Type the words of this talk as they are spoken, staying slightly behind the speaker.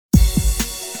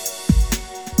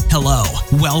Hello,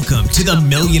 welcome to the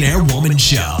Millionaire Woman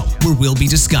Show, where we'll be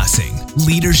discussing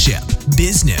leadership,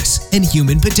 business, and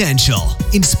human potential,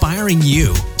 inspiring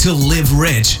you to live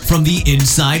rich from the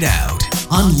inside out.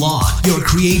 Unlock your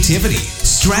creativity,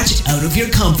 stretch out of your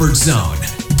comfort zone,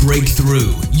 break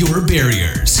through your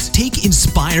barriers, take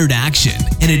inspired action,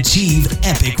 and achieve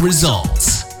epic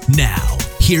results. Now,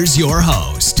 here's your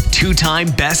host,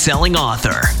 two-time best-selling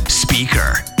author,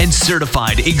 speaker, and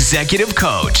certified executive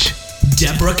coach,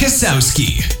 Deborah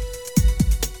Kasowski.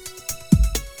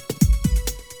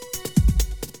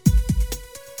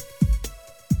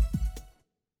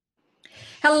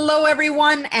 Hello,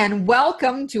 everyone, and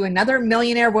welcome to another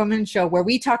Millionaire Woman Show where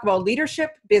we talk about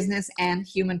leadership, business, and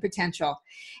human potential.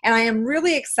 And I am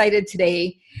really excited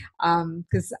today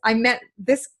because I met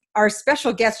our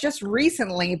special guest just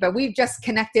recently, but we've just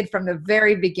connected from the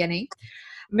very beginning.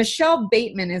 Michelle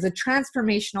Bateman is a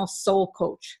transformational soul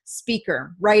coach,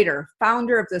 speaker, writer,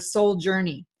 founder of The Soul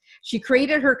Journey. She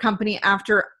created her company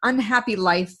after unhappy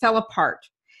life fell apart,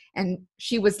 and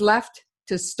she was left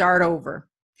to start over.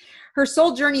 Her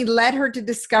soul journey led her to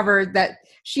discover that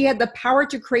she had the power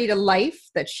to create a life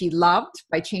that she loved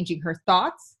by changing her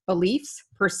thoughts, beliefs,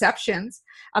 perceptions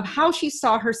of how she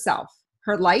saw herself,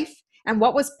 her life, and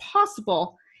what was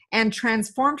possible, and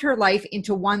transformed her life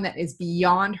into one that is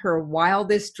beyond her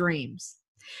wildest dreams.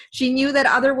 She knew that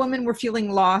other women were feeling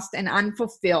lost and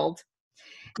unfulfilled,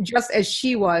 just as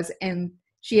she was, and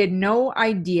she had no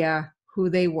idea who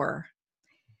they were,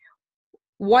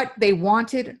 what they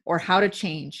wanted, or how to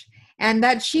change, and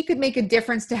that she could make a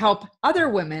difference to help other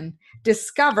women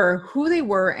discover who they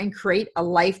were and create a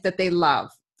life that they love.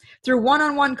 Through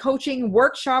one-on-one coaching,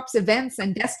 workshops, events,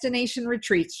 and destination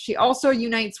retreats, she also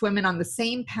unites women on the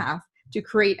same path to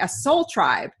create a soul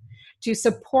tribe to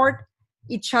support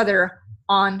each other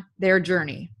on their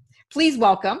journey. Please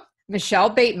welcome Michelle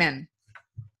Bateman.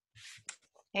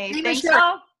 Hey, thanks,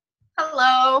 Michelle.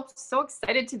 Hello. So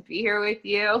excited to be here with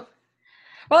you.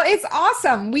 Well, it's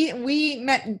awesome. We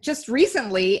met just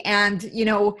recently, and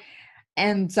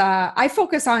I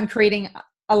focus on creating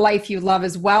a life you love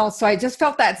as well. So I just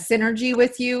felt that synergy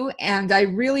with you, and I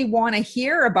really want to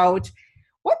hear about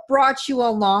what brought you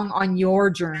along on your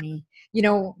journey. You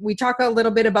know, we talk a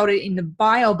little bit about it in the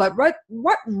bio, but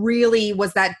what really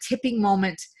was that tipping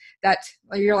moment that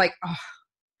you're like, oh,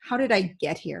 how did I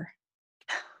get here?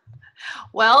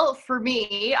 Well, for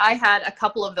me, I had a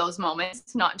couple of those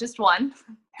moments, not just one.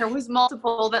 There was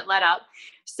multiple that led up.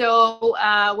 So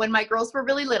when my girls were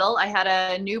really little, I had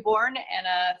a newborn and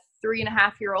a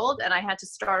 3.5-year-old, and I had to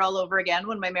start all over again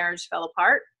when my marriage fell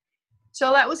apart.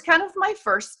 So that was kind of my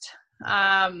first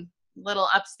little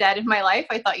upset in my life.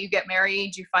 I thought you get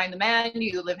married, you find the man,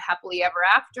 you live happily ever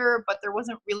after, but there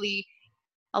wasn't really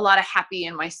a lot of happy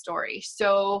in my story.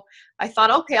 So I thought,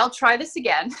 okay, I'll try this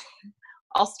again.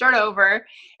 I'll start over.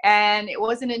 And it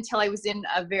wasn't until I was in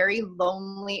a very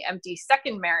lonely, empty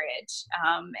second marriage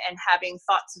and having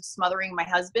thoughts of smothering my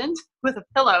husband with a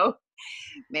pillow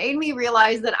made me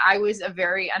realize that I was a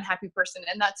very unhappy person.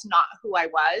 And that's not who I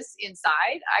was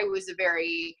inside. I was a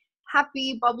very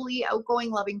happy, bubbly,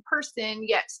 outgoing, loving person,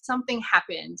 yet something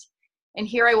happened. And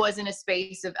here I was in a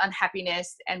space of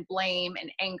unhappiness and blame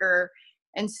and anger.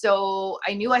 And so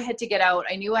I knew I had to get out.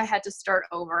 I knew I had to start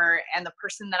over. And the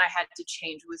person that I had to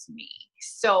change was me.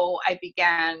 So I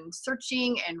began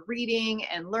searching and reading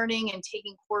and learning and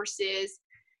taking courses.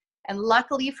 And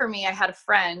luckily for me, I had a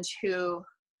friend who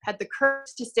had the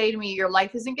courage to say to me, your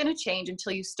life isn't going to change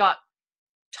until you stop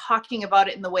talking about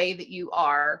it in the way that you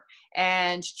are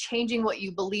and changing what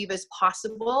you believe is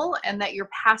possible, and that your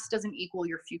past doesn't equal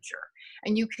your future.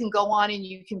 And you can go on and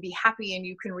you can be happy and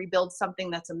you can rebuild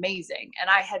something that's amazing. And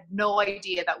I had no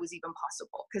idea that was even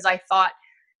possible, because I thought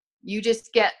you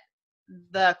just get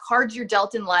the cards you're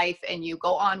dealt in life and you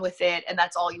go on with it, and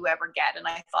that's all you ever get. And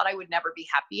I thought I would never be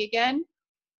happy again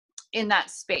in that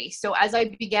space. So as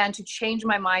I began to change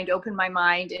my mind, open my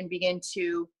mind, and begin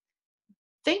to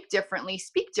think differently,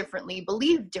 speak differently,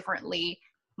 believe differently,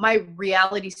 my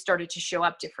reality started to show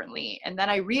up differently. And then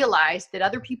I realized that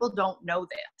other people don't know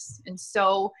this. And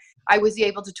so I was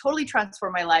able to totally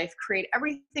transform my life, create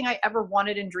everything I ever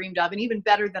wanted and dreamed of, and even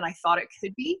better than I thought it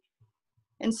could be.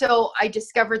 And so I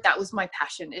discovered that was my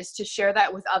passion, is to share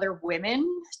that with other women,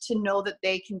 to know that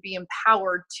they can be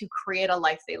empowered to create a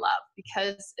life they love.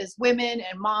 Because as women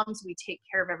and moms, we take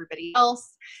care of everybody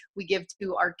else. We give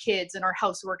to our kids and our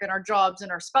housework and our jobs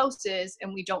and our spouses,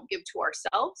 and we don't give to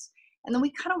ourselves. And then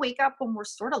we kind of wake up when we're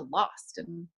sort of lost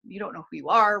and you don't know who you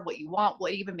are, what you want,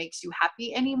 what even makes you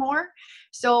happy anymore.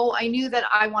 So I knew that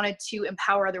I wanted to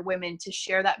empower other women to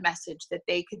share that message, that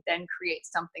they could then create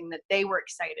something that they were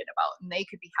excited about and they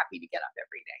could be happy to get up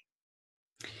every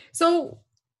day. So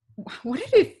what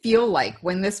did it feel like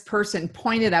when this person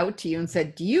pointed out to you and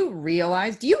said, do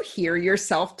you hear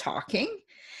yourself talking?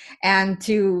 And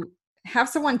to have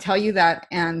someone tell you that,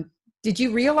 and did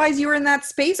you realize you were in that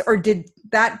space, or did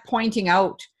that pointing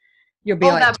out, you'll be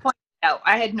like, that point out,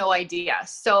 I had no idea.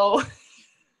 So,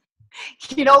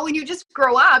 you know, when you just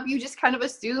grow up, you just kind of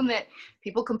assume that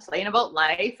people complain about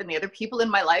life and the other people in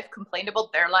my life complained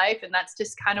about their life. And that's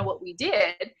just kind of what we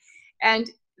did. And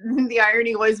the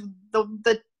irony was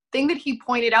the thing that he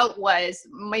pointed out was,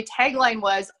 my tagline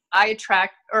was, I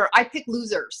pick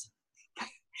losers.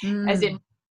 As in,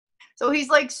 so he's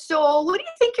like, so what do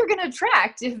you think you're going to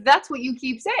attract if that's what you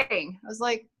keep saying? I was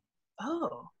like,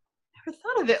 oh, never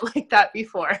thought of it like that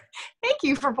before. Thank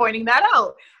you for pointing that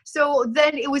out. So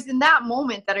then it was in that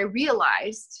moment that I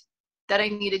realized that I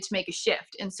needed to make a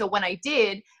shift. And so when I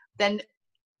did, then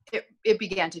it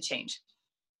began to change.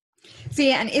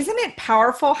 See, and isn't it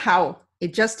powerful how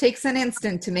it just takes an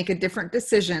instant to make a different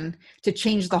decision to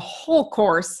change the whole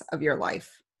course of your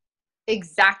life?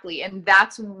 Exactly. And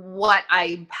that's what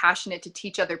I'm passionate to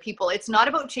teach other people. It's not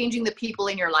about changing the people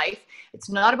in your life. It's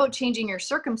not about changing your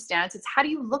circumstance. It's how do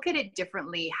you look at it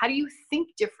differently? How do you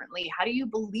think differently? How do you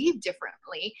believe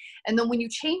differently? And then when you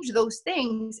change those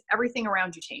things, everything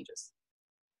around you changes.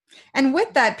 And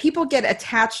with that, people get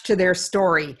attached to their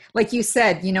story. Like you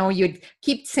said, you know, you'd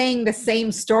keep saying the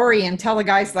same story until the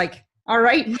guy's like, all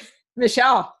right,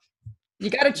 Michelle, you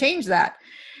got to change that,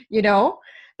 you know?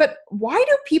 But why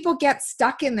do people get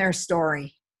stuck in their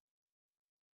story?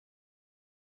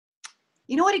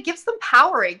 You know what? It gives them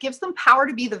power. It gives them power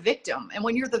to be the victim. And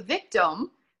when you're the victim,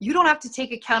 you don't have to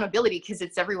take accountability because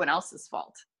it's everyone else's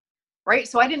fault, right?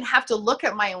 So I didn't have to look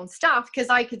at my own stuff because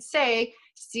I could say,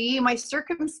 see, my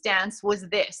circumstance was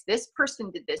this. This person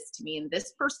did this to me and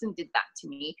this person did that to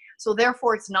me. So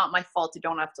therefore, it's not my fault. I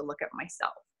don't have to look at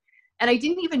myself. And I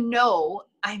didn't even know,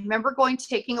 I remember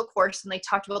taking a course and they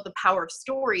talked about the power of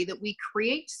story, that we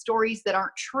create stories that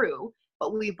aren't true,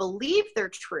 but we believe they're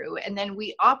true. And then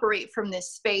we operate from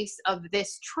this space of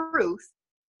this truth,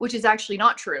 which is actually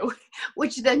not true,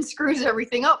 which then screws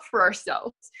everything up for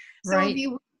ourselves. So Right. if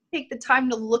you take the time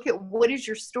to look at what is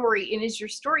your story and is your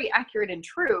story accurate and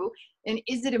true, and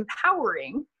is it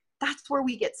empowering, that's where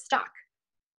we get stuck.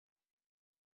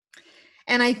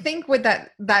 And I think with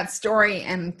that story,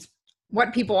 and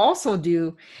what people also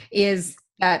do is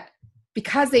that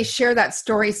because they share that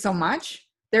story so much,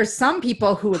 there's some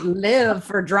people who live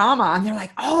for drama and they're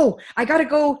like, oh, I gotta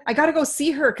go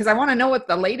see her because I want to know what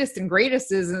the latest and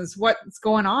greatest is what's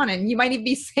going on. And you might even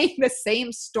be saying the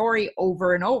same story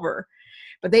over and over,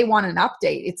 but they want an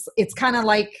update. It's kind of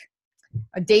like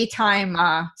a daytime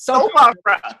soap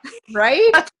opera, right?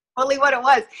 That's totally what it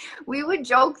was. We would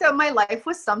joke that my life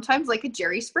was sometimes like a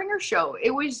Jerry Springer show.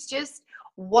 It was just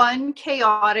one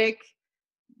chaotic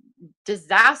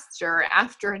disaster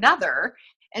after another.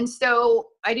 And so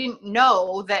I didn't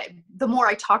know that the more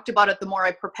I talked about it, the more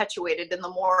I perpetuated and the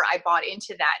more I bought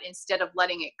into that instead of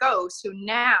letting it go. So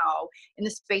now in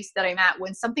the space that I'm at,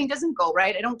 when something doesn't go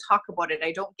right, I don't talk about it.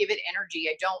 I don't give it energy.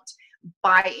 I don't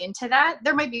buy into that.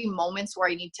 There might be moments where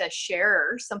I need to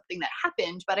share something that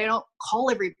happened, but I don't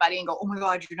call everybody and go, oh my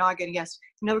God, you're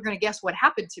never going to guess what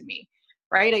happened to me.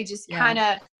 Right. I just kind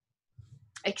of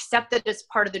accept that it's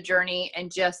part of the journey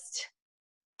and just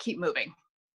keep moving.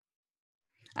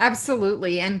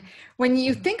 Absolutely. And when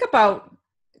you think about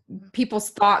people's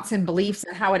thoughts and beliefs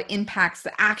and how it impacts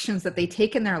the actions that they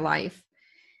take in their life,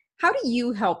 how do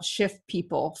you help shift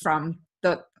people from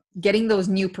getting those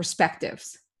new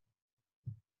perspectives?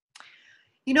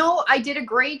 You know, I did a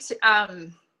great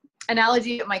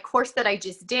analogy at my course that I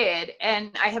just did,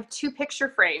 and I have two picture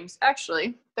frames.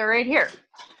 Actually, they're right here.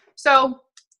 So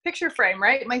picture frame,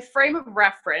 right? My frame of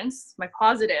reference, my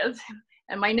positive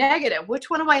and my negative. Which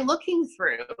one am I looking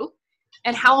through?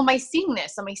 And how am I seeing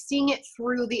this? Am I seeing it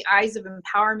through the eyes of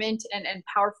empowerment and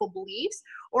powerful beliefs?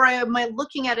 Or am I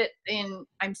looking at it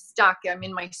I'm stuck, I'm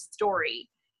in my story?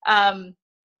 And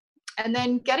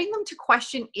then getting them to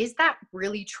question, is that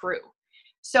really true?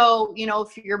 So, you know,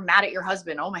 if you're mad at your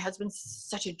husband, oh, my husband's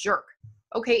such a jerk.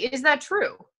 Okay, is that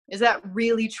true? Is that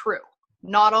really true?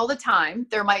 Not all the time.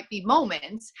 There might be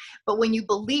moments, but when you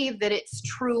believe that it's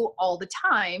true all the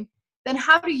time, then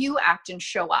how do you act and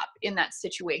show up in that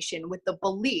situation with the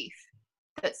belief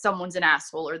that someone's an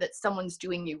asshole or that someone's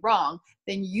doing you wrong?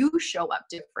 Then you show up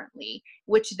differently,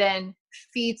 which then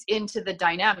feeds into the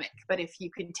dynamic. But if you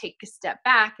can take a step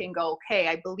back and go, okay,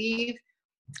 I believe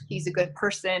he's a good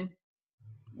person.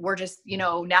 We're just,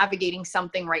 navigating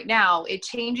something right now. It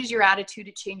changes your attitude.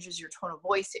 It changes your tone of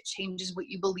voice. It changes what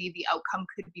you believe the outcome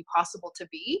could be possible to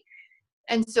be.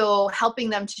 And so helping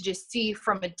them to just see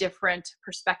from a different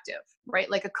perspective, right?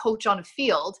 Like a coach on a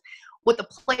field, what the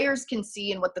players can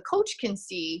see and what the coach can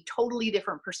see, totally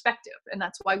different perspective. And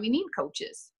that's why we need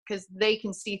coaches, because they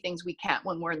can see things we can't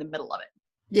when we're in the middle of it.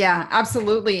 Yeah,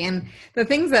 absolutely. And the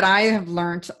things that I have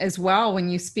learned as well, when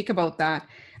you speak about that,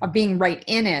 of being right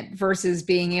in it versus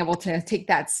being able to take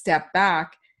that step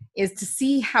back, is to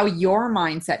see how your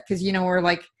mindset, because, we're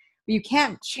like, you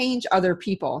can't change other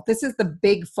people. This is the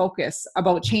big focus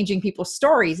about changing people's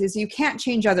stories, is you can't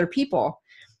change other people.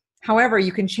 However,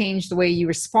 you can change the way you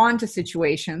respond to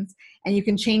situations, and you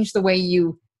can change the way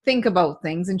you think about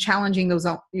things and challenging those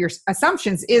your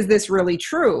assumptions. Is this really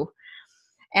true?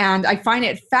 And I find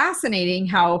it fascinating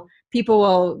how people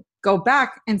will go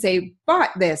back and say,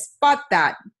 but this, but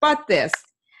that, but this.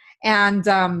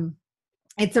 And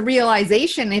it's a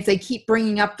realization, if they keep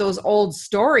bringing up those old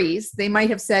stories, they might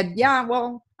have said, yeah,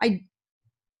 well,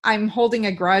 I'm holding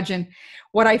a grudge. And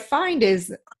what I find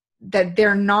is that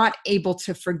they're not able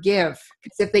to forgive,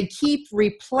 because if they keep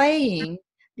replaying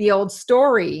the old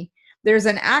story, there's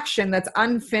an action that's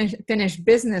unfinished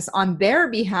business on their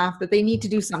behalf that they need to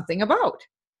do something about.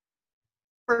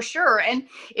 For sure. And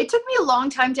it took me a long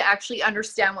time to actually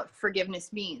understand what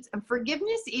forgiveness means. And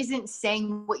forgiveness isn't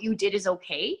saying what you did is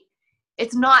okay.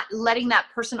 It's not letting that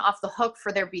person off the hook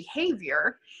for their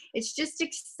behavior. It's just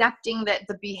accepting that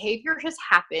the behavior has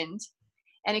happened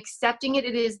and accepting it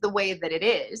is the way that it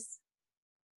is,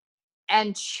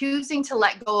 and choosing to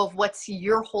let go of what's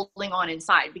you're holding on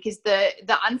inside, because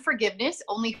the unforgiveness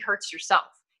only hurts yourself.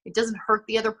 It doesn't hurt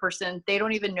the other person. They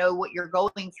don't even know what you're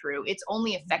going through. It's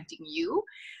only affecting you.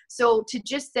 So to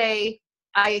just say,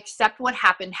 I accept what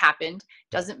happened,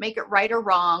 doesn't make it right or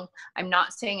wrong. I'm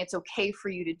not saying it's okay for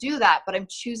you to do that, but I'm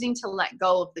choosing to let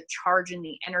go of the charge and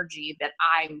the energy that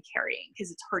I'm carrying,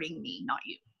 because it's hurting me, not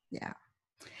you. Yeah.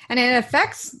 And it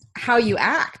affects how you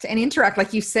act and interact.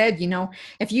 Like you said,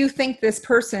 if you think this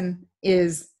person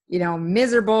is,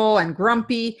 miserable and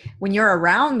grumpy, when you're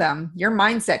around them, your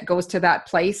mindset goes to that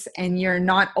place and you're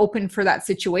not open for that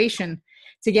situation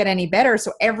to get any better.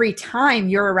 So every time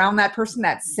you're around that person,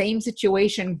 that same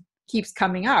situation keeps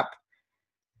coming up.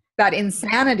 That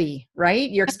insanity,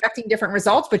 right? You're expecting different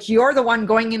results, but you're the one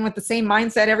going in with the same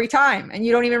mindset every time, and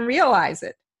you don't even realize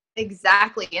it.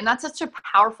 Exactly. And that's such a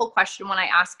powerful question when I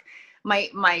ask my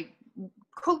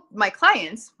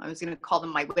clients, I was going to call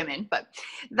them my women, but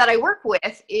that I work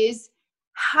with, is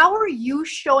how are you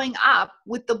showing up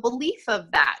with the belief of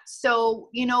that? So,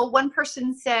 one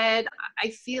person said, I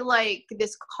feel like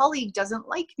this colleague doesn't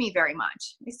like me very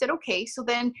much. I said, okay, so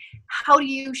then how do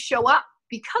you show up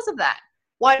because of that?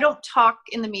 Well, I don't talk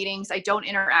in the meetings. I don't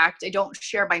interact. I don't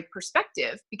share my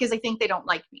perspective because I think they don't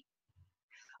like me.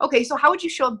 Okay, so how would you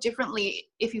show up differently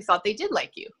if you thought they did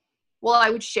like you? Well, I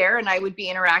would share and I would be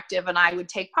interactive and I would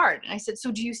take part. And I said,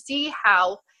 so do you see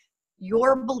how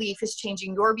your belief is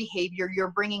changing your behavior?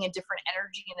 You're bringing a different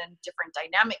energy and a different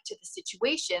dynamic to the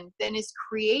situation, then is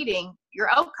creating your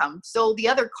outcome. So the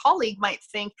other colleague might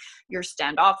think you're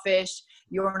standoffish,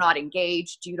 you're not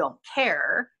engaged, you don't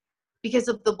care, because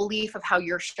of the belief of how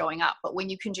you're showing up. But when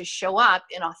you can just show up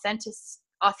in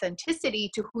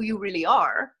authenticity to who you really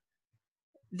are,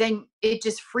 then it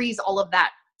just frees all of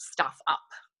that stuff up.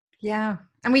 Yeah.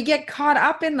 And we get caught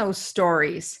up in those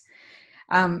stories.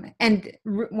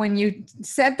 When you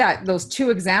said that, those two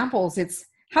examples, it's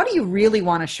how do you really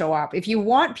want to show up? If you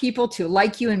want people to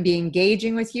like you and be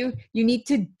engaging with you, you need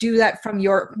to do that from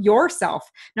yourself,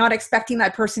 not expecting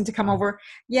that person to come over.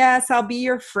 Yes, I'll be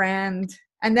your friend.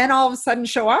 And then all of a sudden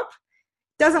show up.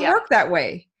 Doesn't work that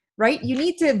way, right? You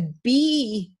need to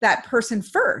be that person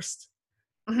first.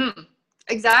 Mm-hmm.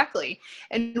 Exactly.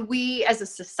 And we as a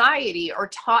society are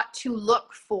taught to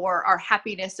look for our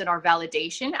happiness and our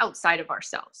validation outside of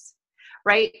ourselves,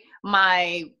 right?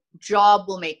 My job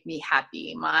will make me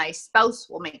happy. My spouse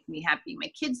will make me happy.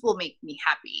 My kids will make me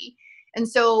happy. And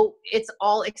so it's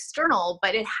all external,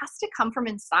 but it has to come from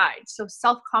inside. So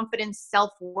self-confidence,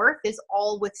 self-worth is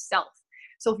all with self.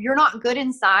 So if you're not good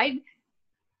inside,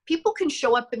 people can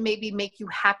show up and maybe make you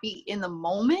happy in the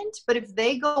moment, but if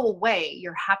they go away,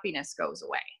 your happiness goes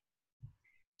away.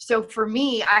 So for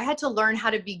me, I had to learn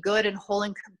how to be good and whole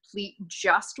and complete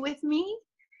just with me,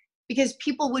 because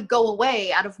people would go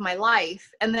away out of my life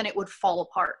and then it would fall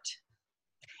apart.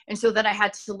 And so then I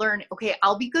had to learn, okay,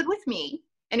 I'll be good with me.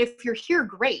 And if you're here,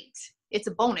 great. It's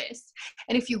a bonus.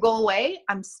 And if you go away,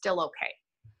 I'm still okay.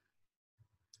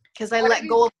 because I let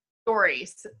go of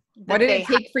stories. What did it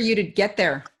take for you to get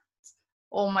there?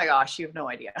 Oh my gosh, you have no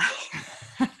idea.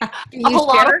 Can you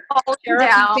share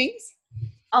a few things?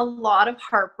 A lot of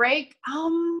heartbreak.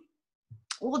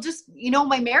 Well, just,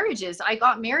 my marriages. I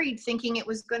got married thinking it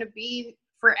was going to be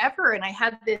forever. And I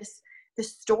had this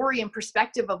story and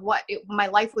perspective of what my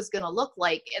life was going to look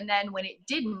like. And then when it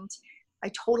didn't,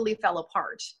 I totally fell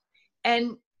apart.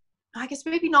 And I guess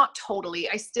maybe not totally.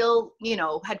 I still,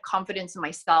 had confidence in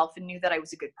myself and knew that I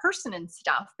was a good person and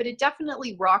stuff, but it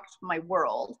definitely rocked my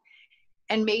world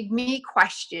and made me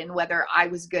question whether I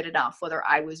was good enough, whether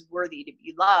I was worthy to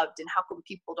be loved, and how come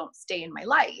people don't stay in my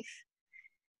life.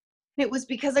 And it was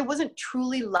because I wasn't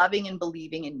truly loving and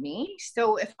believing in me.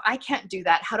 So if I can't do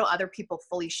that, how do other people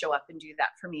fully show up and do that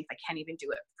for me if I can't even do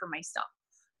it for myself?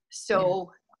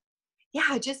 So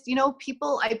just,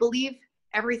 people, I believe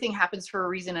everything happens for a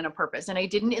reason and a purpose. And I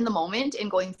didn't in the moment, and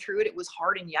going through it, it was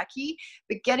hard and yucky,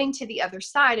 but getting to the other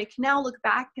side, I can now look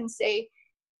back and say,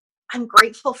 I'm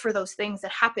grateful for those things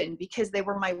that happened because they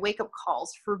were my wake-up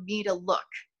calls for me to look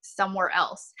somewhere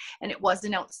else. And it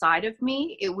wasn't outside of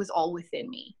me, it was all within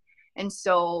me. And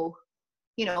so,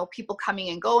 people coming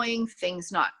and going, things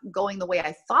not going the way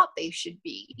I thought they should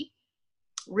be,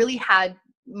 really had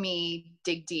me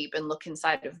dig deep and look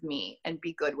inside of me and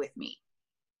be good with me.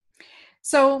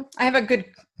 So I have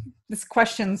this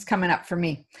question's coming up for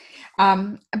me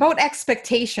about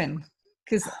expectation.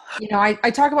 Because,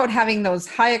 I talk about having those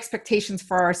high expectations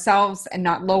for ourselves and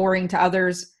not lowering to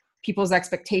others people's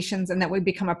expectations, and that we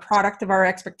become a product of our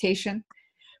expectation.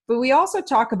 But we also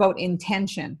talk about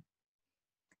intention.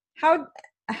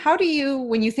 How do you,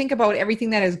 when you think about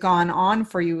everything that has gone on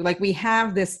for you, like we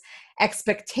have this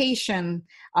expectation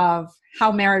of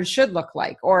how marriage should look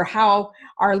like, or how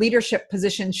our leadership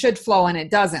position should flow, and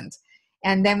it doesn't.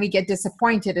 And then we get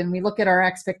disappointed and we look at our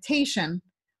expectation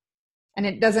and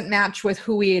it doesn't match with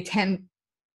who we attend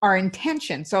our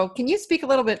intention. So can you speak a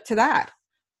little bit to that?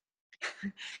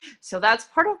 So that's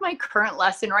part of my current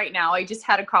lesson right now. I just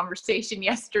had a conversation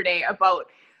yesterday about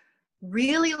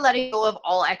really letting go of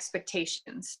all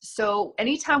expectations. So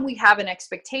anytime we have an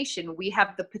expectation, we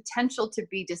have the potential to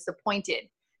be disappointed,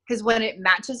 because when it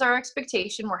matches our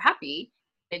expectation, we're happy.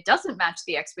 It doesn't match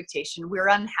the expectation, we're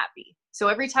unhappy. So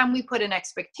every time we put an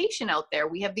expectation out there,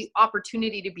 we have the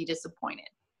opportunity to be disappointed.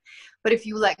 But if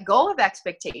you let go of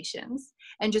expectations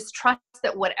and just trust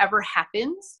that whatever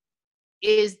happens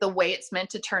is the way it's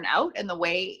meant to turn out and the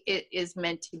way it is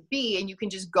meant to be, and you can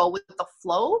just go with the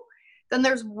flow, then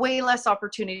there's way less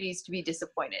opportunities to be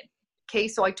disappointed. Okay,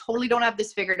 so I totally don't have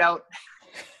this figured out.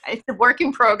 It's a work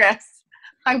in progress.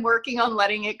 I'm working on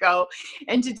letting it go.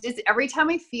 And to just, every time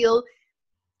I feel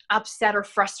upset or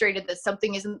frustrated that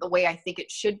something isn't the way I think it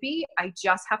should be, I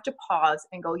just have to pause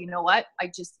and go, you know what?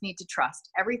 I just need to trust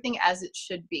everything as it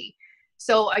should be.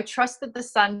 So I trust that the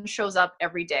sun shows up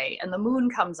every day and the moon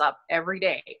comes up every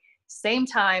day. Same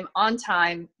time, on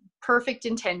time, perfect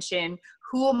intention.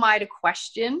 Who am I to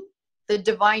question the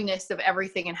divineness of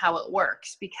everything and how it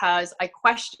works? Because I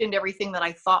questioned everything that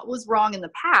I thought was wrong in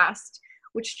the past,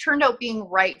 which turned out being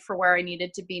right for where I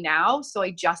needed to be now. So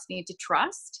I just need to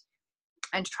trust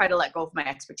and try to let go of my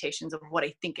expectations of what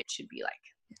I think it should be like.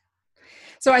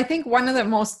 So I think one of the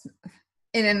most,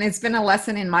 and it's been a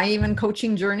lesson in my even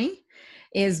coaching journey,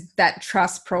 is that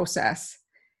trust process.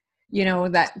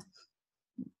 That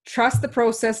trust the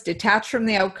process, detach from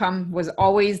the outcome, was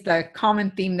always the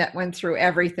common theme that went through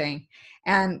everything.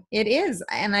 And it is.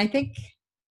 And I think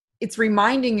it's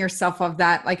reminding yourself of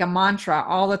that like a mantra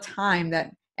all the time,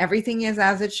 that everything is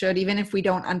as it should, even if we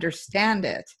don't understand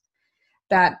it,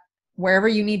 that wherever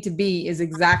you need to be is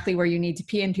exactly where you need to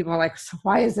be. And people are like, so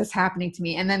why is this happening to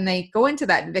me? And then they go into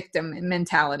that victim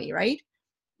mentality, right?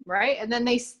 Right. And then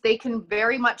they can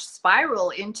very much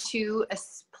spiral into a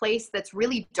place that's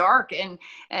really dark and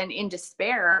in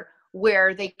despair,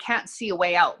 where they can't see a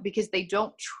way out because they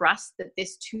don't trust that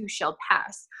this too shall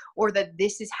pass, or that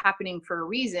this is happening for a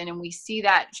reason. And we see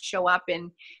that show up in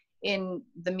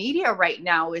the media right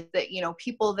now, is that,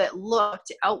 people that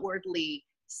looked outwardly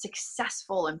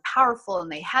successful and powerful, and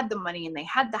they had the money and they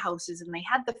had the houses and they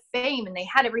had the fame and they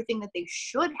had everything that they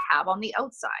should have on the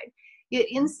outside. Yet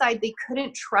inside, they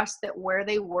couldn't trust that where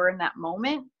they were in that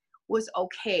moment was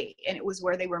okay, and it was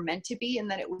where they were meant to be, and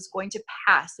that it was going to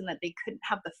pass, and that they couldn't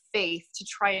have the faith to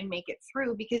try and make it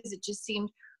through because it just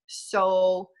seemed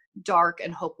so dark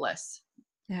and hopeless.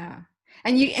 Yeah.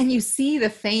 And you see the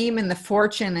fame and the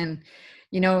fortune, and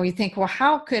you think, well,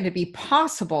 how could it be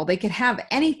possible? They could have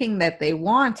anything that they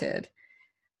wanted,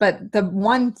 but the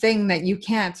one thing that you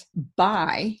can't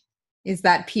buy is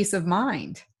that peace of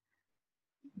mind.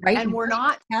 Right. And we're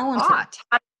not taught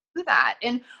how to do that.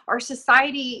 And our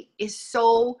society is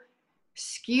so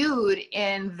skewed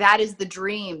in that is the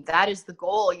dream, that is the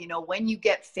goal. You know, when you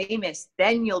get famous,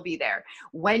 then you'll be there.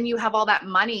 When you have all that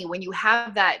money, when you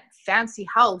have that fancy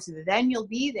house, then you'll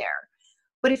be there.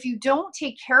 But if you don't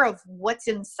take care of what's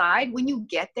inside, when you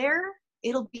get there,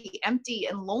 it'll be empty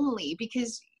and lonely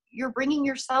because you're bringing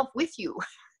yourself with you,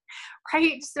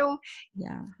 right? So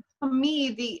Yeah. for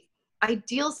me, the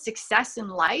ideal success in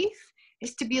life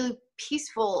is to be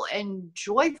peaceful and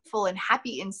joyful and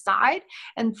happy inside.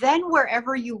 And then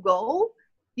wherever you go,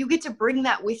 you get to bring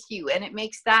that with you. And it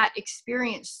makes that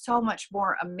experience so much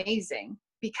more amazing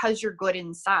because you're good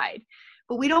inside.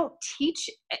 But we don't teach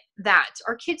that.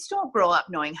 Our kids don't grow up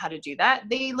knowing how to do that.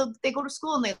 They go to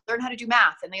school and they learn how to do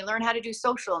math, and they learn how to do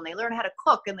social, and they learn how to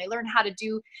cook, and they learn how to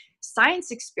do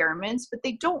science experiments, but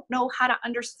they don't know how to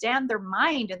understand their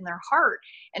mind and their heart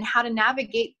and how to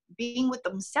navigate being with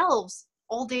themselves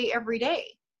all day, every day.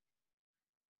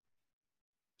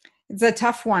 It's a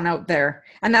tough one out there.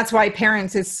 And that's why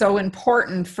parents, is so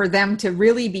important for them to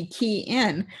really be key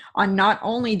in on not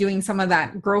only doing some of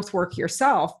that growth work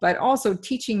yourself, but also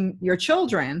teaching your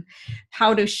children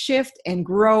how to shift and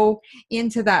grow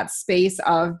into that space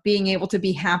of being able to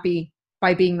be happy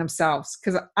by being themselves.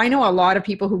 Because I know a lot of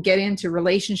people who get into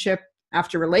relationship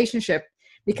after relationship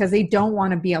because they don't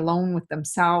want to be alone with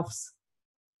themselves.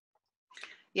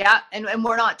 Yeah. And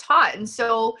we're not taught. And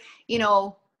so, you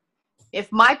know, if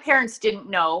my parents didn't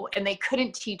know and they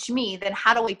couldn't teach me, then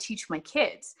how do I teach my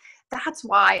kids? That's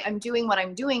why I'm doing what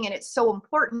I'm doing. And it's so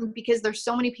important because there's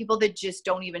so many people that just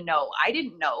don't even know. I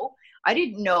didn't know. I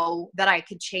didn't know that I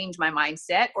could change my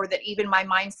mindset, or that even my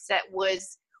mindset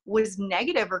was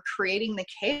negative or creating the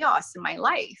chaos in my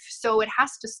life. So it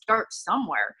has to start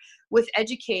somewhere with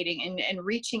educating and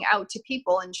reaching out to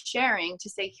people and sharing to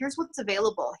say, here's what's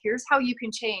available. Here's how you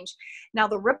can change. Now,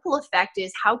 the ripple effect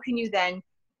is, how can you then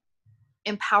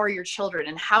empower your children,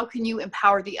 and how can you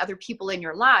empower the other people in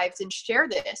your lives and share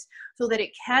this so that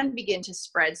it can begin to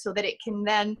spread, so that it can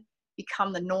then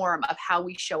become the norm of how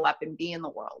we show up and be in the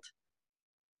world.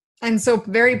 And so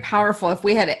very powerful. If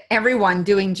we had everyone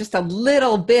doing just a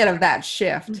little bit of that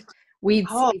shift, we'd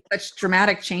see such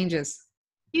dramatic changes.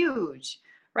 Huge,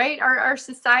 right? Our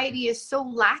society is so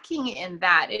lacking in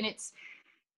that. And it's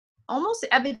almost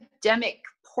epidemic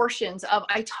portions of,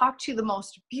 I talk to the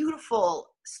most beautiful,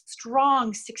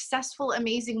 strong, successful,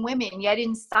 amazing women, yet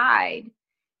inside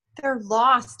they're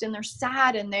lost and they're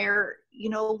sad and they're, you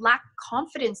know, lack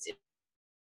confidence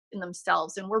in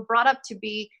themselves. And we're brought up to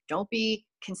be, don't be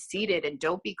conceited and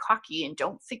don't be cocky and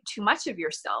don't think too much of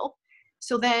yourself.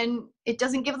 So then it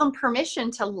doesn't give them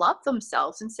permission to love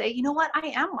themselves and say, you know what, I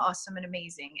am awesome and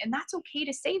amazing. And that's okay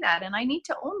to say that. And I need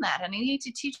to own that. And I need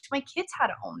to teach my kids how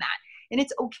to own that. And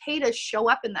it's okay to show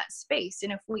up in that space.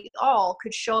 And if we all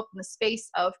could show up in the space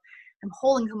of, I'm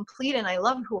whole and complete and I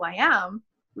love who I am,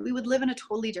 we would live in a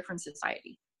totally different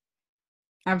society.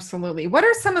 Absolutely. What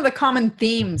are some of the common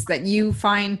themes that you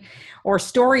find, or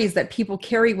stories that people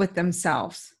carry with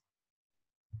themselves?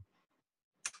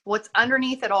 What's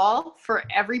underneath it all for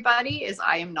everybody is,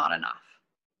 I am not enough.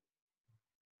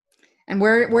 And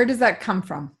where does that come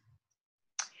from?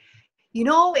 You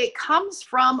know, it comes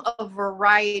from a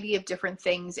variety of different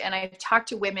things. And I've talked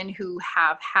to women who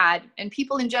have had, and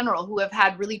people in general who have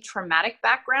had really traumatic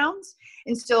backgrounds.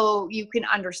 And so you can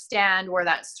understand where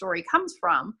that story comes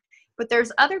from. But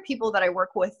there's other people that I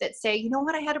work with that say, you know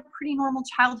what, I had a pretty normal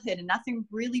childhood and nothing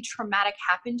really traumatic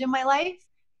happened in my life.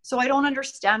 So I don't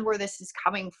understand where this is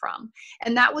coming from.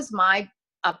 And that was my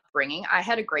upbringing. I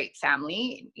had a great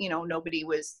family. You know, nobody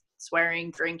was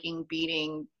swearing, drinking,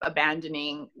 beating,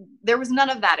 abandoning. There was none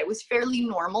of that. It was fairly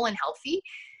normal and healthy.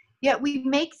 Yet we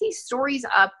make these stories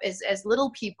up as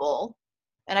little people,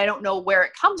 and I don't know where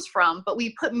it comes from, but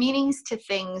we put meanings to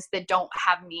things that don't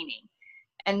have meaning.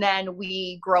 And then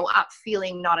we grow up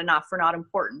feeling not enough or not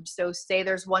important. So say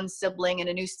there's one sibling and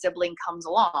a new sibling comes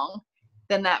along,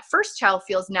 then that first child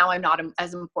feels, now I'm not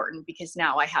as important because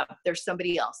now there's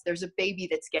somebody else. There's a baby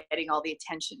that's getting all the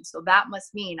attention. So that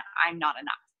must mean I'm not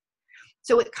enough.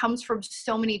 So it comes from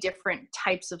so many different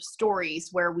types of stories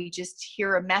where we just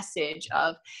hear a message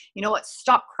of, you know what,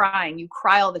 stop crying. You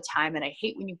cry all the time. And I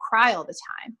hate when you cry all the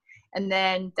time. And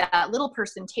then that little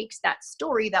person takes that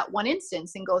story, that one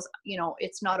instance, and goes, you know,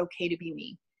 it's not okay to be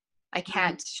me. I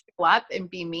can't show up and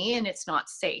be me, and it's not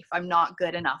safe. I'm not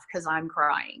good enough because I'm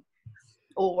crying.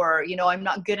 Or, you know, I'm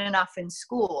not good enough in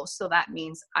school, so that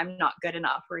means I'm not good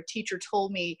enough. Or a teacher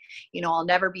told me, you know, I'll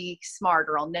never be smart,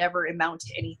 or I'll never amount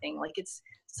to anything. Like, it's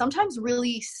sometimes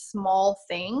really small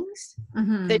things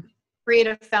that create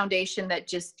a foundation that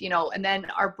just, you know, and then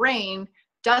our brain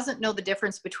doesn't know the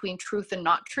difference between truth and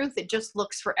not truth. It just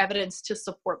looks for evidence to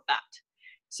support that.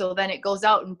 So then it goes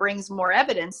out and brings more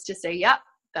evidence to say, yep,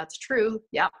 that's true.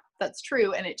 Yep, that's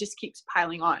true. And it just keeps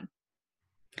piling on.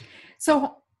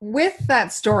 So with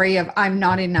that story of I'm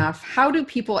not enough, how do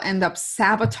people end up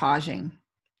sabotaging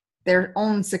their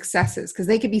own successes? Because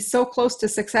they could be so close to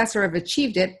success or have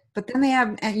achieved it, but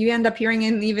then and you end up hearing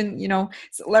in even,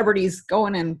 celebrities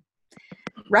going and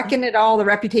wrecking it all, the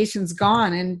reputation's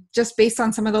gone, and just based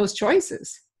on some of those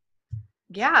choices.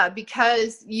 Yeah,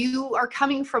 because you are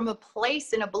coming from a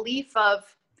place and a belief of,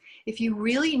 if you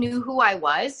really knew who I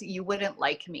was, you wouldn't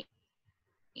like me.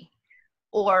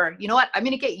 Or, you know what, I'm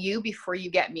going to get you before you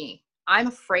get me. I'm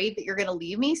afraid that you're going to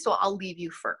leave me, so I'll leave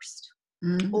you first.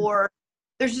 Mm-hmm. Or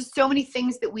there's just so many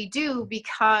things that we do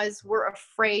because we're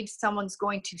afraid someone's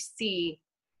going to see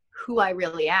who I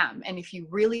really am. And if you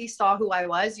really saw who I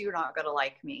was, you're not going to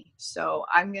like me. So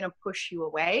I'm going to push you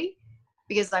away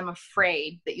because I'm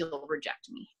afraid that you'll reject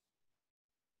me.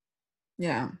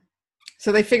 Yeah.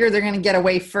 So they figure they're going to get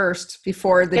away first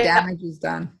before the damage is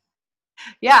done.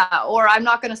 Yeah. Or I'm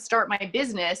not going to start my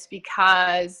business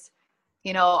because,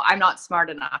 I'm not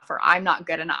smart enough, or I'm not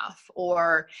good enough,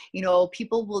 or,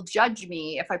 people will judge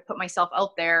me if I put myself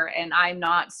out there and I'm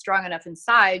not strong enough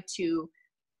inside to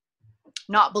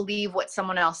not believe what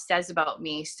someone else says about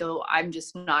me. So I'm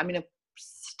going to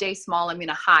stay small. I'm going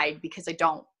to hide because I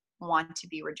don't want to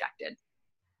be rejected.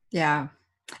 Yeah.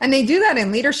 And they do that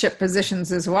in leadership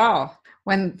positions as well.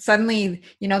 When suddenly,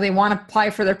 they want to apply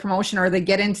for their promotion or they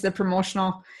get into the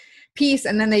promotional piece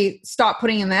and then they stop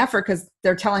putting in the effort because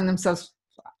they're telling themselves,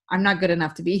 I'm not good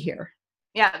enough to be here.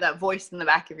 Yeah. That voice in the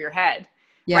back of your head.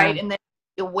 Yeah. Right. And then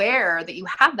aware that you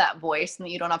have that voice and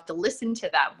that you don't have to listen to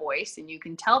that voice and you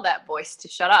can tell that voice to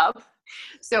shut up.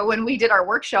 So when we did our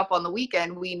workshop on the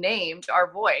weekend, we named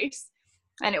our voice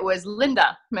and it was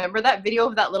Linda. Remember that video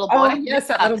of that little boy? Oh, yes,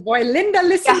 that little boy. Linda,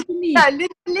 listen to me. Yeah, Linda,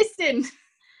 listen.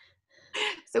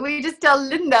 So we just tell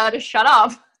Linda to shut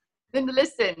up. Linda,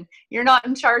 listen, you're not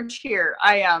in charge here.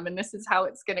 I am, and this is how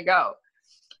it's going to go.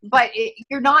 But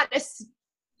you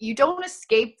don't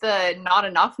escape the not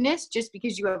enoughness just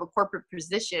because you have a corporate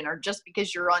position or just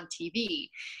because you're on TV.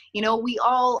 We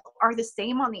all are the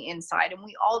same on the inside and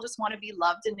we all just want to be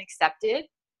loved and accepted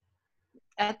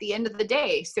at the end of the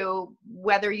day. So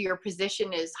whether your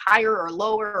position is higher or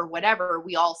lower or whatever,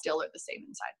 we all still are the same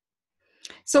inside.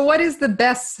 So what is the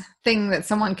best thing that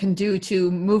someone can do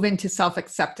to move into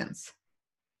self-acceptance?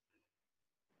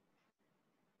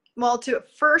 Well, to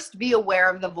first be aware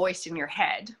of the voice in your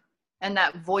head, and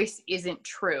that voice isn't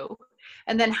true.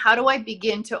 And then how do I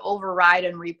begin to override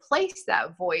and replace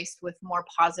that voice with more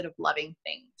positive, loving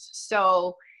things?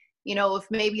 So, if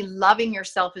maybe loving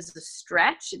yourself is a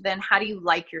stretch, then how do you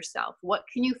like yourself? What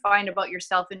can you find about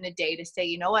yourself in a day to say,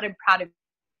 you know what, I'm proud of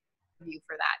you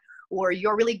for that? Or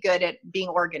you're really good at being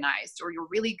organized, or you're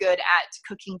really good at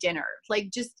cooking dinner.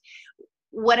 Like just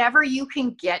whatever you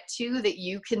can get to that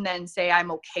you can then say,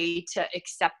 I'm okay to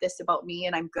accept this about me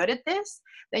and I'm good at this,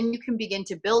 then you can begin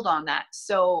to build on that.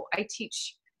 So I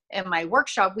teach in my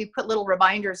workshop, we put little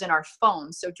reminders in our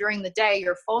phones. So during the day,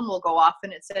 your phone will go off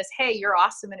and it says, hey, you're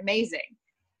awesome and amazing.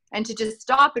 And to just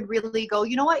stop and really go,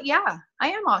 you know what? Yeah, I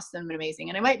am awesome and amazing.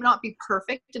 And I might not be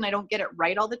perfect and I don't get it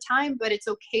right all the time, but it's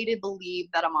okay to believe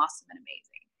that I'm awesome and amazing.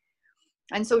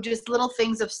 And so just little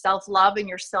things of self-love and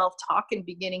your self-talk and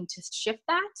beginning to shift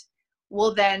that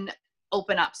will then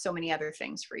open up so many other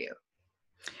things for you.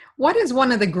 What is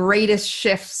one of the greatest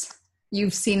shifts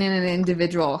you've seen in an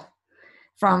individual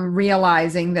from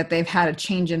realizing that they've had a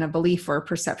change in a belief or a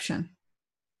perception?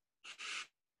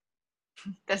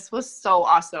 This was so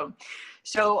awesome.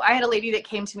 So I had a lady that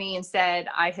came to me and said,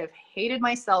 I have hated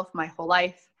myself my whole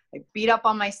life. I beat up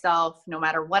on myself. No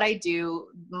matter what I do,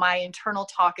 my internal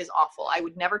talk is awful. I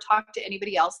would never talk to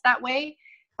anybody else that way.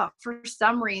 But for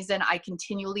some reason, I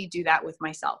continually do that with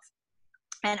myself.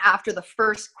 And after the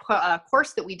first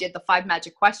course that we did, the 5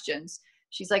 magic questions,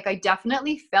 she's like, I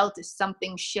definitely felt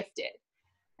something shifted.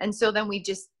 And so then we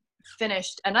just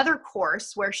finished another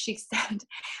course where she said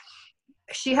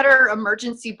she had her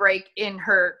emergency brake in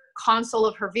her console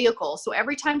of her vehicle. So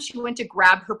every time she went to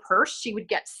grab her purse, she would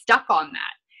get stuck on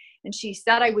that. And she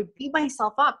said, I would beat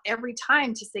myself up every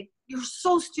time to say, you're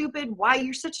so stupid. Why?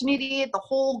 You're such an idiot. The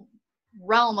whole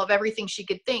realm of everything she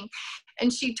could think.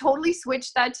 And she totally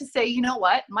switched that to say, you know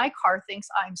what? My car thinks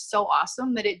I'm so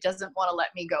awesome that it doesn't want to let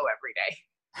me go every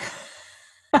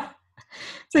day.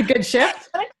 It's a good shift.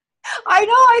 I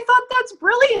know. I thought that's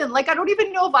brilliant. Like, I don't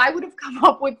even know if I would have come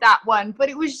up with that one, but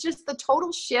it was just the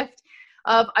total shift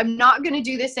of I'm not going to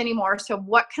do this anymore. So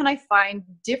what can I find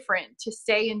different to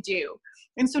say and do?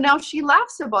 And so now she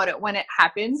laughs about it when it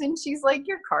happens. And she's like,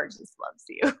 your car just loves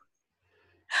you.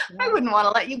 I wouldn't want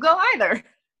to let you go either.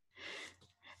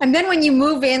 And then when you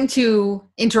move into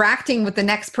interacting with the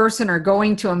next person or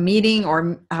going to a meeting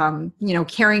or,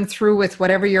 carrying through with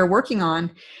whatever you're working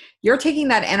on, you're taking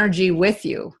that energy with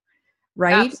you,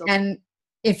 right? Absolutely. And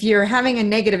if you're having a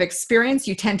negative experience,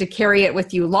 you tend to carry it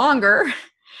with you longer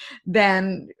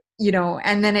than,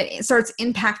 and then it starts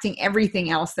impacting everything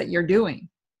else that you're doing.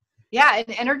 Yeah,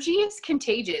 and energy is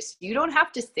contagious. You don't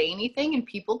have to say anything and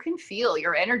people can feel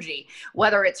your energy,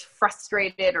 whether it's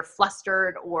frustrated or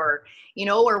flustered or,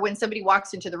 or when somebody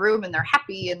walks into the room and they're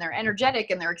happy and they're energetic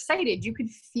and they're excited, you can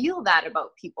feel that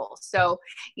about people. So,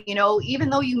 even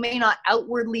though you may not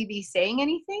outwardly be saying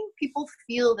anything, people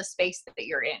feel the space that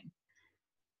you're in.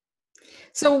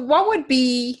 So what would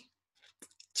be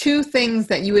 2 things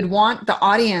that you would want the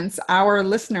audience, our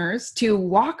listeners, to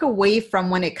walk away from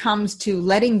when it comes to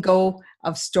letting go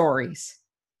of stories?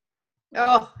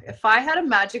 Oh, if I had a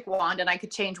magic wand and I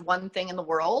could change one thing in the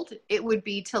world, it would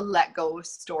be to let go of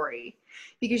story,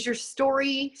 because your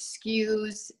story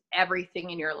skews everything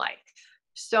in your life.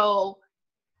 So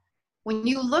when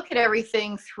you look at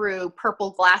everything through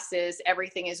purple glasses,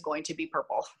 everything is going to be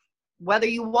purple. Whether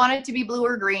you want it to be blue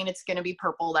or green, it's going to be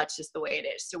purple. That's just the way it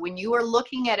is. So when you are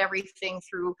looking at everything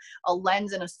through a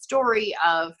lens and a story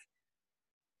of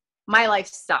my life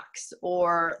sucks,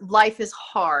 or life is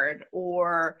hard,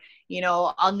 or,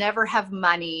 I'll never have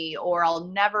money, or I'll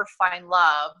never find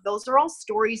love. Those are all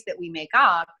stories that we make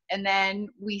up. And then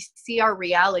we see our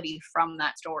reality from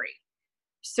that story.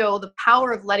 So the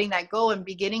power of letting that go and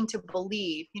beginning to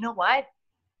believe, you know what?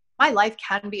 My life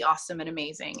can be awesome and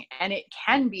amazing, and it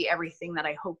can be everything that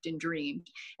I hoped and dreamed.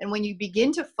 And when you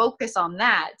begin to focus on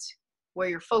that, where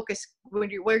your focus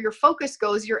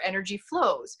goes, your energy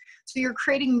flows. So you're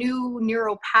creating new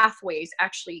neural pathways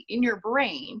actually in your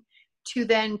brain to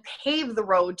then pave the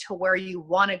road to where you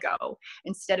want to go,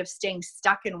 instead of staying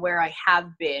stuck in where I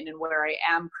have been and where I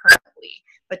am currently,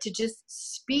 but to just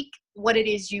speak what it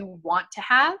is you want to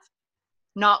have,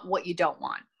 not what you don't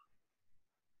want.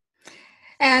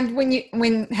 And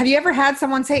have you ever had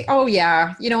someone say, oh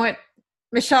yeah, you know what,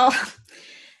 Michelle,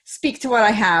 speak to what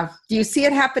I have? Do you see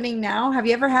it happening now? Have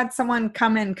you ever had someone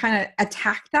come and kind of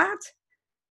attack that?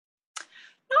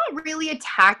 Not really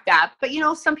attack that, but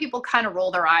some people kind of roll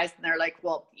their eyes and they're like,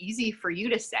 well, easy for you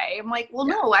to say. I'm like, well,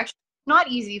 no, actually not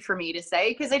easy for me to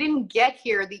say, because I didn't get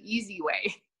here the easy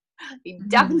way. I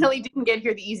definitely didn't get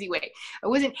here the easy way. I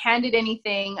wasn't handed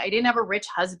anything. I didn't have a rich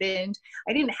husband.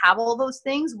 I didn't have all those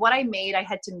things. What I made, I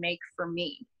had to make for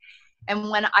me.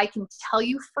 And when I can tell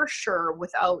you for sure,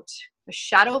 without a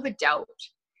shadow of a doubt,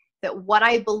 that what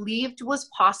I believed was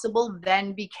possible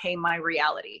then became my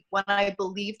reality. When I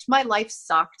believed my life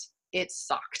sucked, it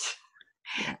sucked.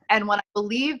 And when I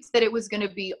believed that it was going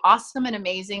to be awesome and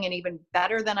amazing and even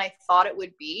better than I thought it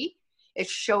would be, it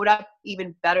showed up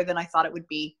even better than I thought it would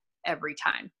be every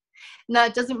time. Now,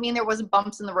 it doesn't mean there wasn't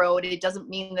bumps in the road. It doesn't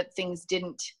mean that things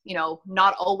didn't,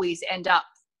 not always end up.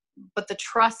 But the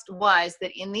trust was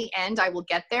that in the end, I will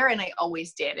get there, and I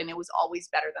always did. And it was always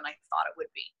better than I thought it would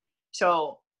be.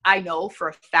 So I know for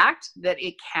a fact that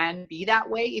it can be that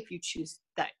way if you choose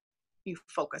that. You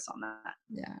focus on that.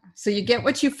 Yeah. So you get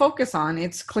what you focus on.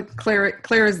 It's clear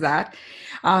as that.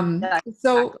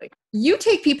 So you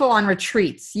take people on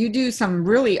retreats. You do some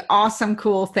really awesome,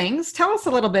 cool things. Tell us a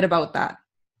little bit about that.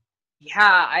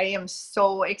 Yeah, I am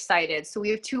so excited. So we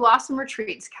have 2 awesome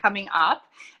retreats coming up.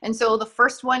 And so the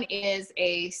first one is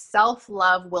a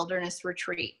self-love wilderness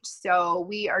retreat. So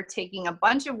we are taking a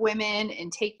bunch of women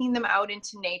and taking them out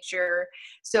into nature.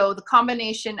 So the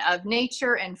combination of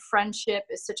nature and friendship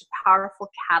is such a powerful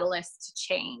catalyst to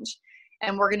change.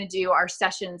 And we're going to do our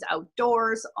sessions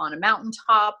outdoors on a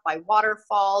mountaintop by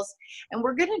waterfalls. And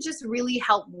we're going to just really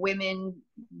help women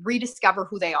rediscover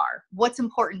who they are, what's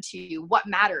important to you, what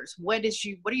matters, what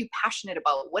are you passionate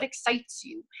about, what excites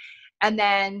you, and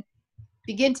then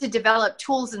begin to develop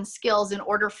tools and skills in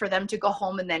order for them to go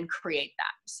home and then create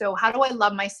that. So how do I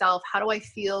love myself? How do I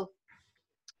feel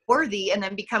worthy? And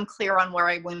then become clear on where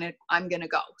I'm going to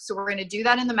go. So we're going to do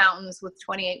that in the mountains with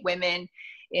 28 women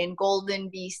in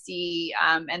Golden, BC,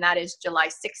 and that is July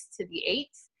 6th to the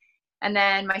 8th. And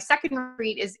then my second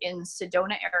retreat is in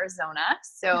Sedona, Arizona.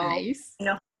 So, nice.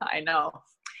 I know.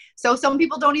 So some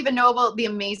people don't even know about the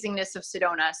amazingness of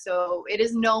Sedona. So it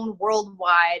is known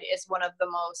worldwide as one of the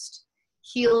most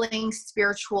healing,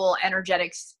 spiritual,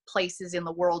 energetic places in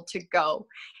the world to go.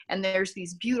 And there's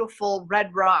these beautiful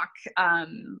red rock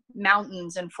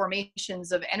mountains and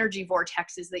formations of energy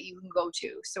vortexes that you can go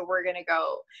to. So we're going to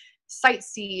go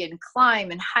sightsee and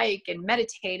climb and hike and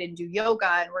meditate and do yoga.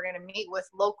 And we're going to meet with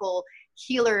local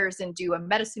healers and do a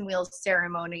medicine wheel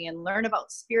ceremony and learn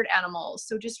about spirit animals.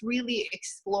 So just really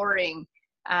exploring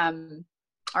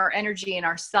our energy and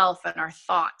ourself and our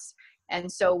thoughts. And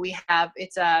so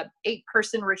it's a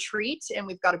 8-person retreat, and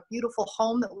we've got a beautiful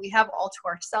home that we have all to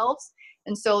ourselves.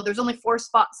 And so there's only 4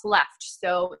 spots left.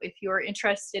 So if you're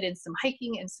interested in some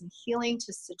hiking and some healing,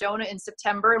 to Sedona in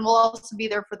September, and we'll also be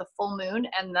there for the full moon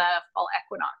and the fall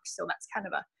equinox. So that's kind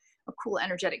of a cool,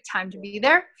 energetic time to be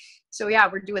there. So yeah,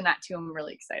 we're doing that too. I'm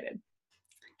really excited.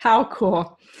 How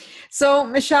cool. So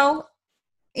Michelle,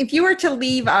 if you were to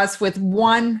leave us with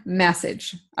one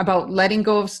message about letting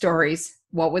go of stories,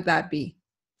 what would that be?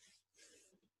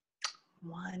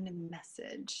 One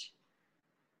message.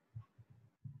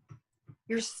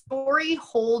 Your story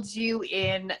holds you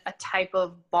in a type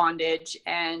of bondage,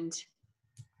 and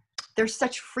there's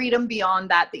such freedom beyond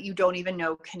that you don't even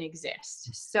know can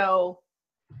exist. So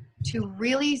to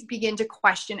really begin to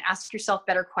question, ask yourself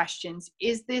better questions.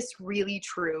 Is this really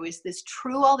true? Is this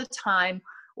true all the time?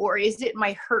 Or is it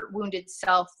my hurt, wounded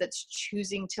self that's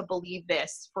choosing to believe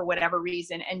this for whatever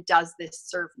reason? And does this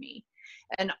serve me?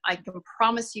 And I can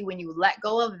promise you, when you let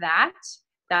go of that,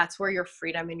 that's where your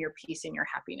freedom and your peace and your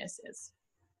happiness is.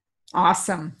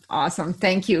 Awesome. Awesome.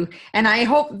 Thank you. And I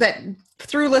hope that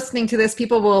through listening to this,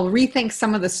 people will rethink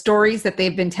some of the stories that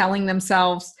they've been telling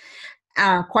themselves,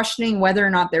 questioning whether or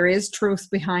not there is truth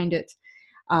behind it.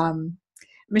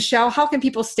 Michelle, how can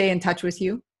people stay in touch with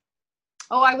you?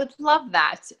 Oh, I would love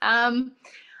that.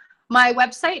 My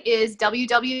website is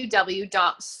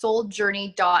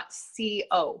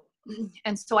www.souljourney.co.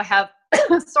 And so I have,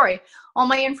 all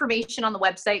my information on the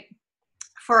website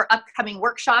for upcoming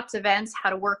workshops, events, how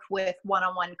to work with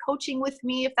one-on-one coaching with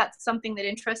me, if that's something that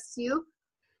interests you.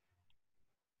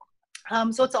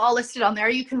 So it's all listed on there.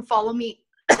 You can follow me,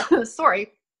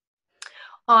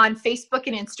 on Facebook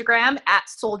and Instagram at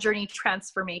Soul Journey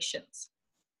Transformations.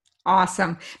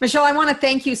 Awesome. Michelle, I want to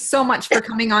thank you so much for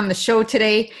coming on the show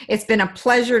today. It's been a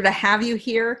pleasure to have you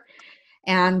here.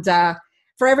 And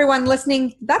for everyone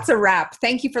listening, that's a wrap.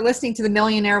 Thank you for listening to the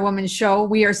Millionaire Woman Show.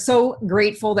 We are so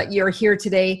grateful that you're here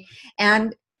today.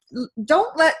 And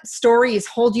don't let stories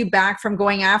hold you back from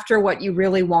going after what you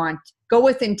really want. Go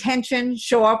with intention,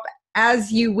 show up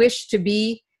as you wish to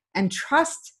be, and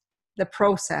trust the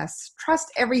process.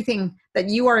 Trust everything that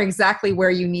you are exactly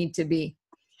where you need to be.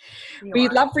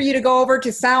 We'd love for you to go over to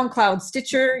SoundCloud,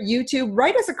 Stitcher, YouTube,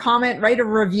 write us a comment, write a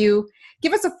review,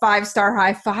 give us a 5-star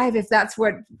high five if that's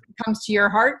what comes to your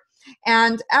heart.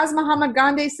 And as Mahatma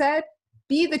Gandhi said,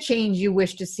 be the change you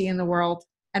wish to see in the world.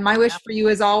 And my wish for you,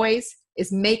 as always,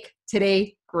 is make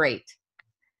today great.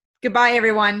 Goodbye,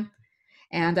 everyone.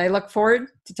 And I look forward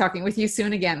to talking with you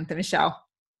soon again, Michelle.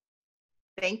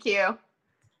 Thank you.